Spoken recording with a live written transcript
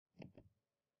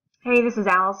Hey, this is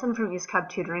Allison from East Cobb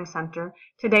Tutoring Center.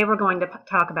 Today we're going to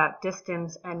talk about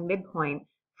distance and midpoint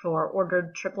for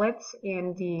ordered triplets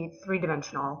in the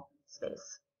three-dimensional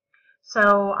space.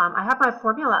 So I have my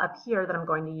formula up here that I'm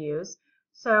going to use.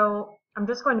 So I'm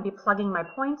just going to be plugging my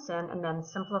points in and then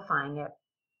simplifying it.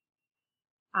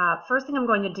 First thing I'm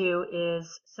going to do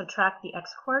is subtract the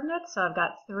x-coordinates. So I've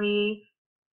got 3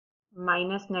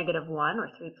 minus negative 1, or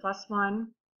 3 plus 1.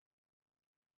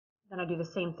 Then I do the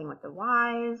same thing with the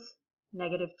y's.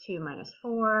 Negative 2 minus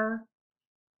 4,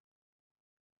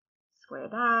 square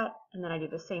that, and then I do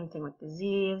the same thing with the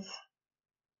z's.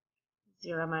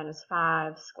 0 minus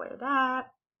 5, square that.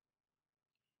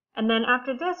 And then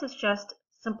after this, it's just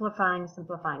simplifying,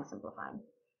 simplifying, simplifying.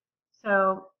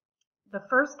 So the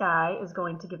first guy is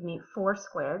going to give me 4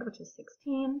 squared, which is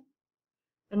 16.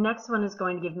 The next one is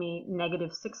going to give me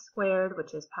negative 6 squared,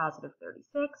 which is positive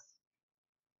 36.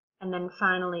 And then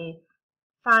finally,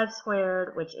 5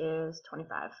 squared, which is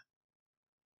 25.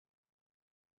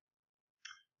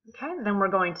 Okay, then we're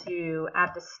going to add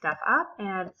this stuff up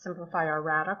and simplify our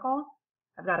radical.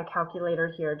 I've got a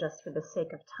calculator here just for the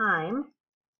sake of time.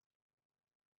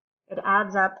 It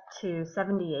adds up to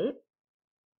 78,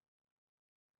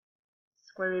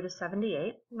 square root of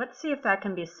 78. Let's see if that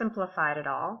can be simplified at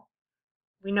all.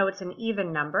 We know it's an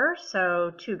even number,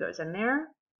 so 2 goes in there.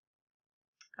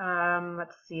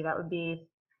 Let's see, that would be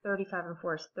 35 and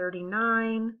 4 is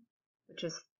 39, which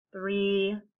is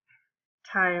 3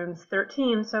 times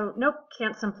 13, so nope,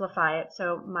 can't simplify it.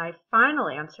 So my final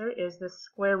answer is the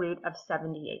square root of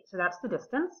 78. So that's the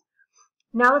distance.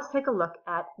 Now let's take a look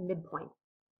at midpoint.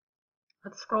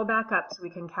 Let's scroll back up so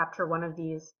we can capture one of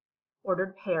these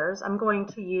ordered pairs. I'm going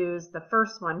to use the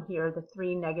first one here, the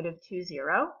 3, negative 2,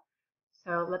 0.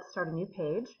 So let's start a new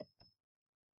page.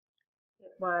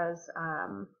 It was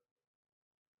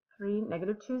 3,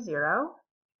 negative 2, 0.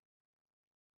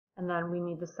 And then we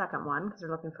need the second one because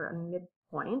we're looking for a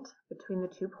midpoint between the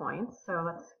 2 points. So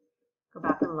let's go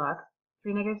back and look.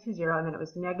 3, negative 2, 0, and then it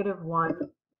was negative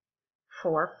 1,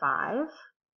 4, 5.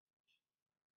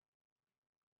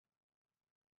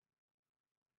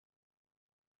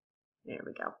 There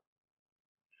we go.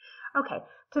 Okay,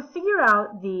 to figure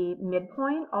out the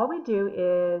midpoint, all we do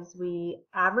is we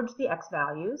average the x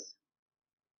values,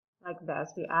 like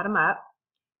this. We add them up,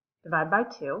 divide by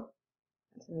 2.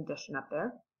 That's an addition up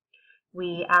there.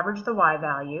 We average the y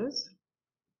values.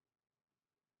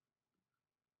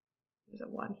 There's a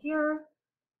 1 here.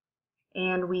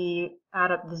 And we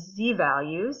add up the z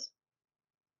values.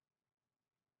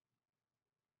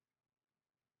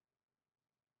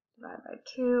 Divide by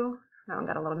 2. That one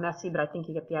got a little messy, but I think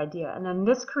you get the idea. And then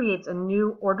this creates a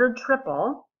new ordered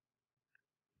triple,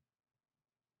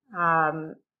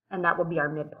 and that will be our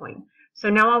midpoint. So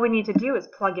now all we need to do is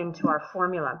plug into our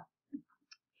formula.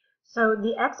 So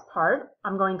the x part,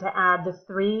 I'm going to add the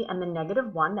 3 and the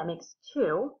negative 1. That makes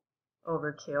 2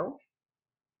 over 2.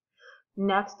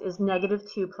 Next is negative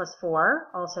 2 plus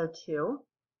 4, also 2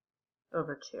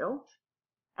 over 2.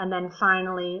 And then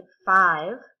finally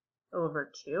 5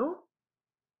 over 2.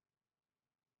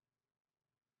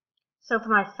 So for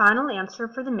my final answer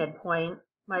for the midpoint,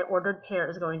 my ordered pair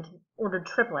is going to, ordered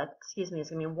triplet, is going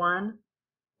to be 1,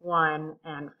 1,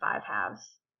 and 5 halves.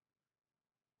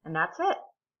 And that's it.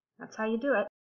 That's how you do it.